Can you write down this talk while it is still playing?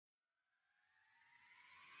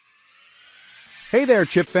Hey there,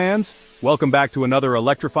 chip fans! Welcome back to another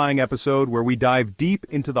electrifying episode where we dive deep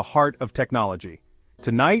into the heart of technology.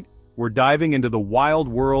 Tonight, we're diving into the wild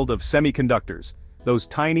world of semiconductors, those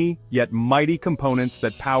tiny yet mighty components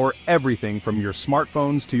that power everything from your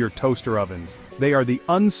smartphones to your toaster ovens. They are the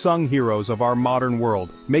unsung heroes of our modern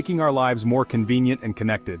world, making our lives more convenient and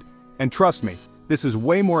connected. And trust me, this is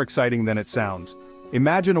way more exciting than it sounds.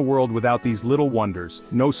 Imagine a world without these little wonders.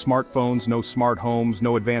 No smartphones, no smart homes,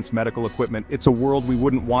 no advanced medical equipment. It's a world we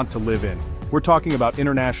wouldn't want to live in. We're talking about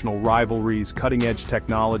international rivalries, cutting-edge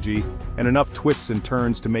technology, and enough twists and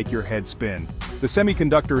turns to make your head spin. The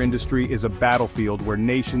semiconductor industry is a battlefield where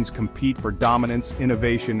nations compete for dominance,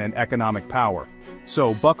 innovation, and economic power.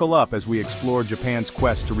 So buckle up as we explore Japan's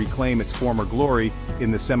quest to reclaim its former glory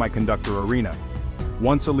in the semiconductor arena.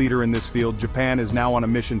 Once a leader in this field, Japan is now on a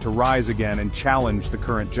mission to rise again and challenge the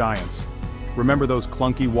current giants. Remember those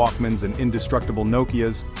clunky Walkmans and indestructible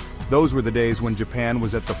Nokias? Those were the days when Japan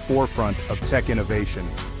was at the forefront of tech innovation,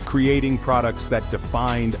 creating products that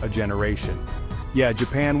defined a generation. Yeah,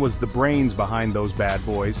 Japan was the brains behind those bad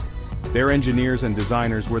boys. Their engineers and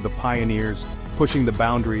designers were the pioneers, pushing the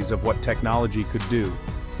boundaries of what technology could do.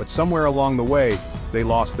 But somewhere along the way, they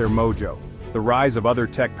lost their mojo. The rise of other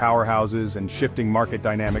tech powerhouses and shifting market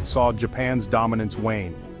dynamics saw Japan's dominance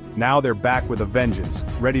wane. Now they're back with a vengeance,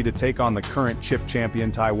 ready to take on the current chip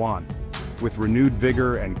champion Taiwan. With renewed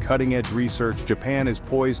vigor and cutting-edge research, Japan is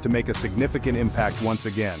poised to make a significant impact once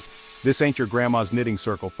again. This ain't your grandma's knitting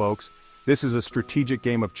circle, folks. This is a strategic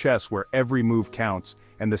game of chess where every move counts,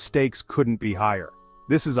 and the stakes couldn't be higher.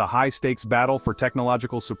 This is a high-stakes battle for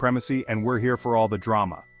technological supremacy, and we're here for all the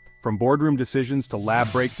drama. From boardroom decisions to lab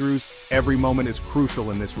breakthroughs, every moment is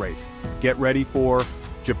crucial in this race. Get ready for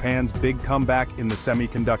Japan's big comeback in the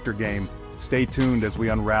semiconductor game. Stay tuned as we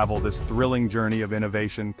unravel this thrilling journey of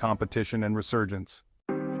innovation, competition, and resurgence.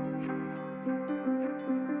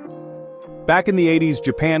 Back in the 80s,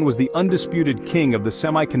 Japan was the undisputed king of the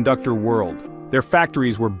semiconductor world. Their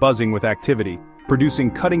factories were buzzing with activity,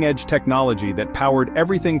 producing cutting-edge technology that powered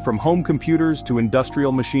everything from home computers to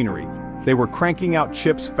industrial machinery. They were cranking out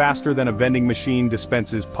chips faster than a vending machine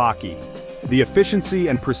dispenses Pocky. The efficiency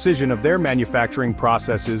and precision of their manufacturing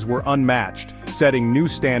processes were unmatched, setting new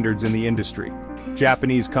standards in the industry.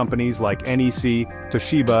 Japanese companies like NEC,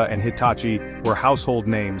 Toshiba, and Hitachi were household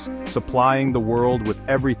names, supplying the world with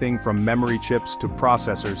everything from memory chips to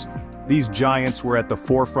processors. These giants were at the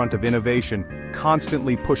forefront of innovation,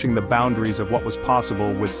 constantly pushing the boundaries of what was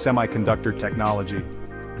possible with semiconductor technology.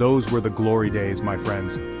 Those were the glory days, my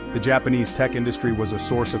friends. The Japanese tech industry was a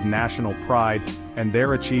source of national pride, and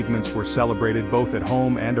their achievements were celebrated both at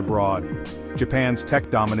home and abroad. Japan's tech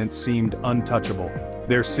dominance seemed untouchable.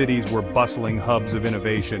 Their cities were bustling hubs of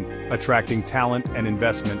innovation, attracting talent and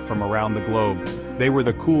investment from around the globe. They were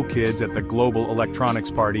the cool kids at the global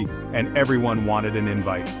electronics party, and everyone wanted an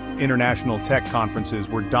invite. International tech conferences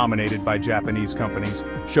were dominated by Japanese companies,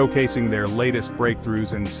 showcasing their latest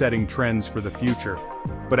breakthroughs and setting trends for the future.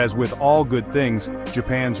 But as with all good things,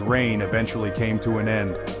 Japan's reign eventually came to an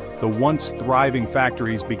end. The once thriving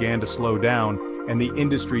factories began to slow down, and the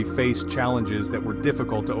industry faced challenges that were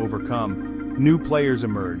difficult to overcome. New players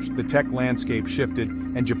emerged, the tech landscape shifted,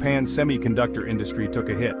 and Japan's semiconductor industry took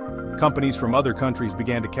a hit. Companies from other countries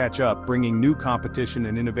began to catch up, bringing new competition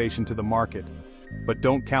and innovation to the market. But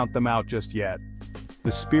don't count them out just yet.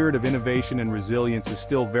 The spirit of innovation and resilience is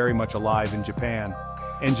still very much alive in Japan.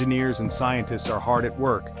 Engineers and scientists are hard at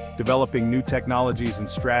work, developing new technologies and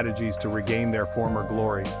strategies to regain their former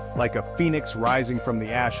glory. Like a phoenix rising from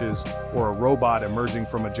the ashes, or a robot emerging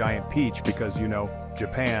from a giant peach because,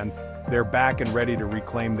 Japan, they're back and ready to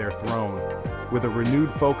reclaim their throne. With a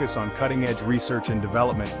renewed focus on cutting-edge research and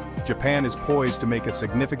development, Japan is poised to make a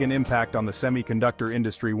significant impact on the semiconductor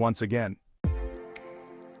industry once again.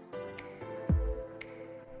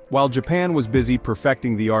 While Japan was busy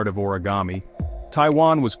perfecting the art of origami,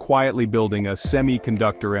 Taiwan was quietly building a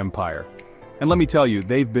semiconductor empire. And let me tell you,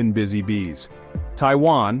 they've been busy bees.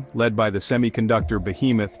 Taiwan, led by the semiconductor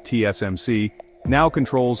behemoth TSMC, now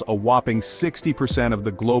controls a whopping 60% of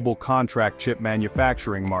the global contract chip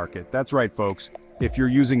manufacturing market. That's right, folks. If you're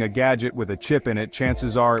using a gadget with a chip in it,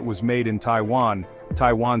 chances are it was made in Taiwan.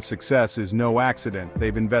 Taiwan's success is no accident.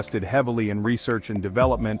 They've invested heavily in research and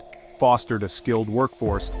development, fostered a skilled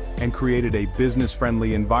workforce, and created a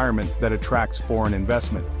business-friendly environment that attracts foreign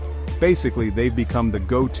investment. Basically, they've become the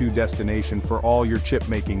go-to destination for all your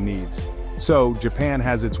chip-making needs. So, Japan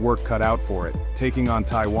has its work cut out for it. Taking on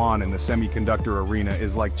Taiwan in the semiconductor arena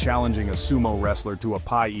is like challenging a sumo wrestler to a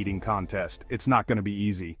pie-eating contest. It's not going to be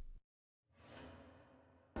easy.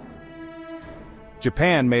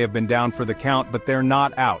 Japan may have been down for the count, but they're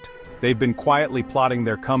not out. They've been quietly plotting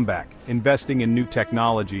their comeback, investing in new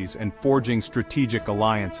technologies and forging strategic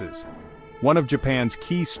alliances. One of Japan's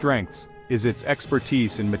key strengths is its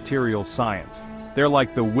expertise in materials science. They're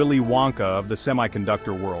like the Willy Wonka of the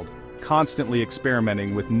semiconductor world, constantly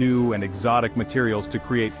experimenting with new and exotic materials to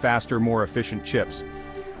create faster, more efficient chips.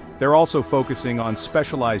 They're also focusing on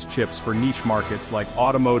specialized chips for niche markets like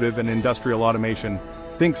automotive and industrial automation.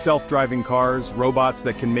 Think self-driving cars, robots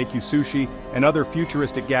that can make you sushi, and other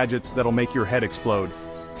futuristic gadgets that'll make your head explode.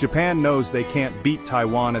 Japan knows they can't beat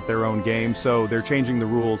Taiwan at their own game, so they're changing the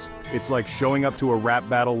rules. It's like showing up to a rap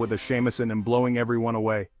battle with a shamisen and blowing everyone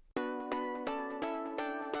away.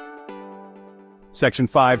 Section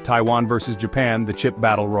 5, Taiwan versus Japan, the Chip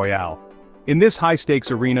Battle Royale. In this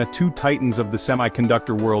high-stakes arena, two titans of the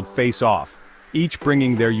semiconductor world face off, each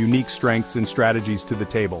bringing their unique strengths and strategies to the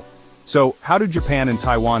table. So, how do Japan and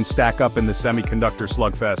Taiwan stack up in the semiconductor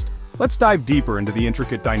slugfest? Let's dive deeper into the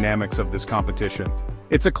intricate dynamics of this competition.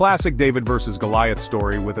 It's a classic David versus Goliath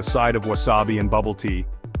story with a side of wasabi and bubble tea.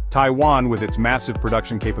 Taiwan, with its massive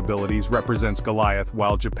production capabilities, represents Goliath,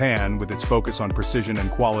 while Japan, with its focus on precision and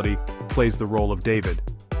quality, plays the role of David.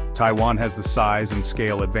 Taiwan has the size and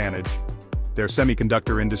scale advantage. Their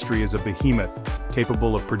semiconductor industry is a behemoth,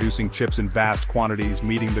 capable of producing chips in vast quantities,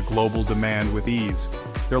 meeting the global demand with ease.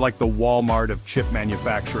 They're like the Walmart of chip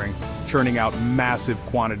manufacturing, churning out massive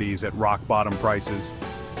quantities at rock-bottom prices.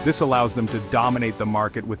 This allows them to dominate the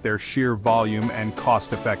market with their sheer volume and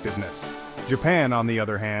cost-effectiveness. Japan, on the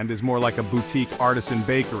other hand, is more like a boutique artisan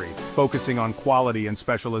bakery, focusing on quality and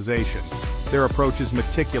specialization. Their approach is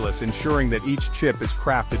meticulous, ensuring that each chip is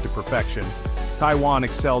crafted to perfection. Taiwan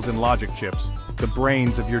excels in logic chips, the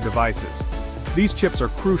brains of your devices. These chips are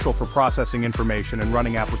crucial for processing information and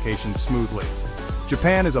running applications smoothly.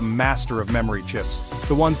 Japan is a master of memory chips,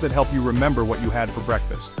 the ones that help you remember what you had for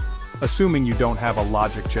breakfast. Assuming you don't have a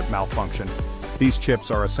logic chip malfunction. These chips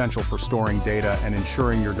are essential for storing data and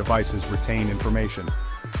ensuring your devices retain information.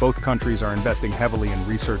 Both countries are investing heavily in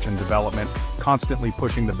research and development, constantly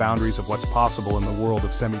pushing the boundaries of what's possible in the world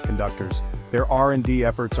of semiconductors. Their R&D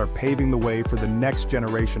efforts are paving the way for the next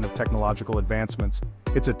generation of technological advancements.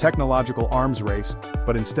 It's a technological arms race,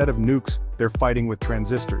 but instead of nukes, they're fighting with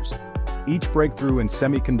transistors. Each breakthrough in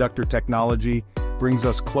semiconductor technology brings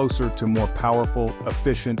us closer to more powerful,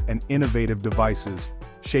 efficient, and innovative devices,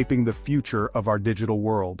 shaping the future of our digital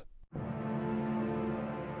world.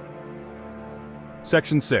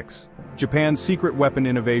 Section 6. Japan's secret weapon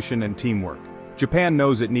innovation and teamwork. Japan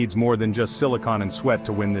knows it needs more than just silicon and sweat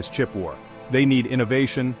to win this chip war. They need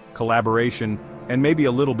innovation, collaboration, and maybe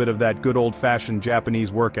a little bit of that good old-fashioned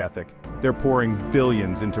Japanese work ethic. They're pouring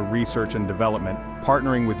billions into research and development,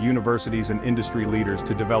 partnering with universities and industry leaders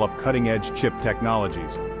to develop cutting-edge chip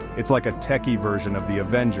technologies. It's like a techie version of the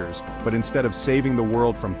Avengers, but instead of saving the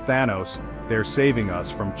world from Thanos, they're saving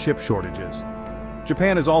us from chip shortages.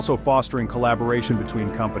 Japan is also fostering collaboration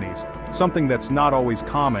between companies, something that's not always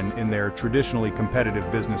common in their traditionally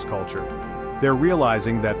competitive business culture. They're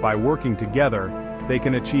realizing that by working together, they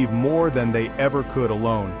can achieve more than they ever could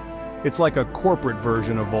alone. It's like a corporate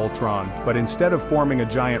version of Voltron, but instead of forming a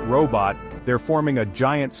giant robot, they're forming a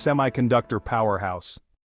giant semiconductor powerhouse.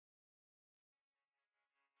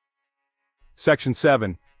 Section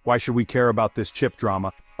 7. Why should we care about this chip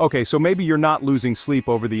drama? Okay, so maybe you're not losing sleep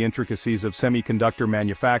over the intricacies of semiconductor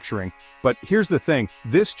manufacturing, but here's the thing,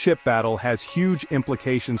 this chip battle has huge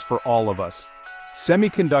implications for all of us.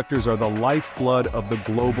 Semiconductors are the lifeblood of the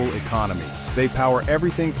global economy. They power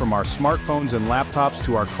everything from our smartphones and laptops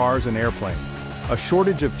to our cars and airplanes. A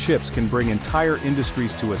shortage of chips can bring entire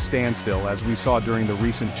industries to a standstill, as we saw during the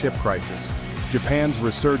recent chip crisis. Japan's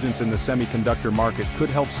resurgence in the semiconductor market could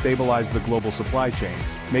help stabilize the global supply chain,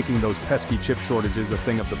 making those pesky chip shortages a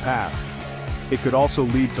thing of the past. It could also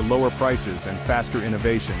lead to lower prices and faster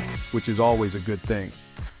innovation, which is always a good thing.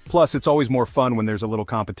 Plus, it's always more fun when there's a little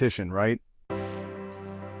competition, right?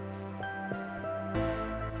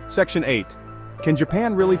 Section 8. Can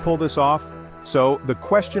Japan really pull this off? So, the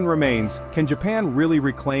question remains, can Japan really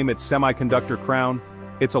reclaim its semiconductor crown?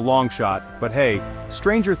 It's a long shot, but hey,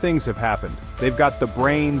 stranger things have happened. They've got the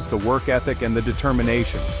brains, the work ethic, and the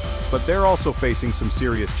determination. But they're also facing some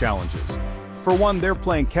serious challenges. For one, they're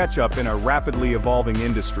playing catch-up in a rapidly evolving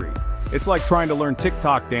industry. It's like trying to learn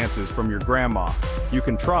TikTok dances from your grandma. You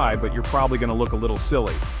can try, but you're probably gonna look a little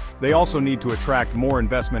silly. They also need to attract more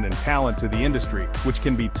investment and talent to the industry, which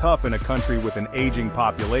can be tough in a country with an aging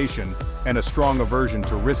population and a strong aversion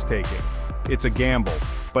to risk-taking. It's a gamble,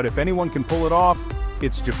 but if anyone can pull it off,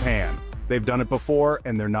 it's Japan. They've done it before,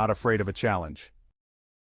 and they're not afraid of a challenge.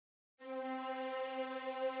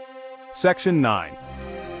 Section 9.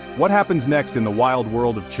 What happens next in the wild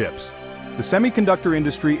world of chips? The semiconductor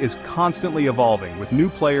industry is constantly evolving, with new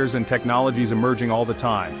players and technologies emerging all the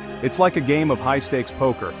time. It's like a game of high-stakes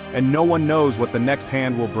poker, and no one knows what the next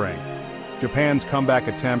hand will bring. Japan's comeback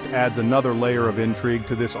attempt adds another layer of intrigue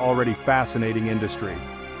to this already fascinating industry.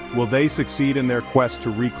 Will they succeed in their quest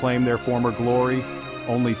to reclaim their former glory?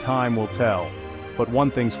 Only time will tell. But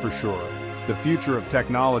one thing's for sure, the future of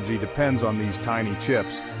technology depends on these tiny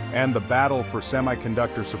chips, and the battle for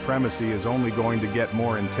semiconductor supremacy is only going to get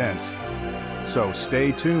more intense. So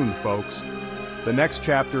stay tuned, folks. The next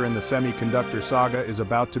chapter in the semiconductor saga is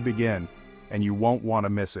about to begin, and you won't want to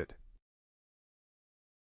miss it.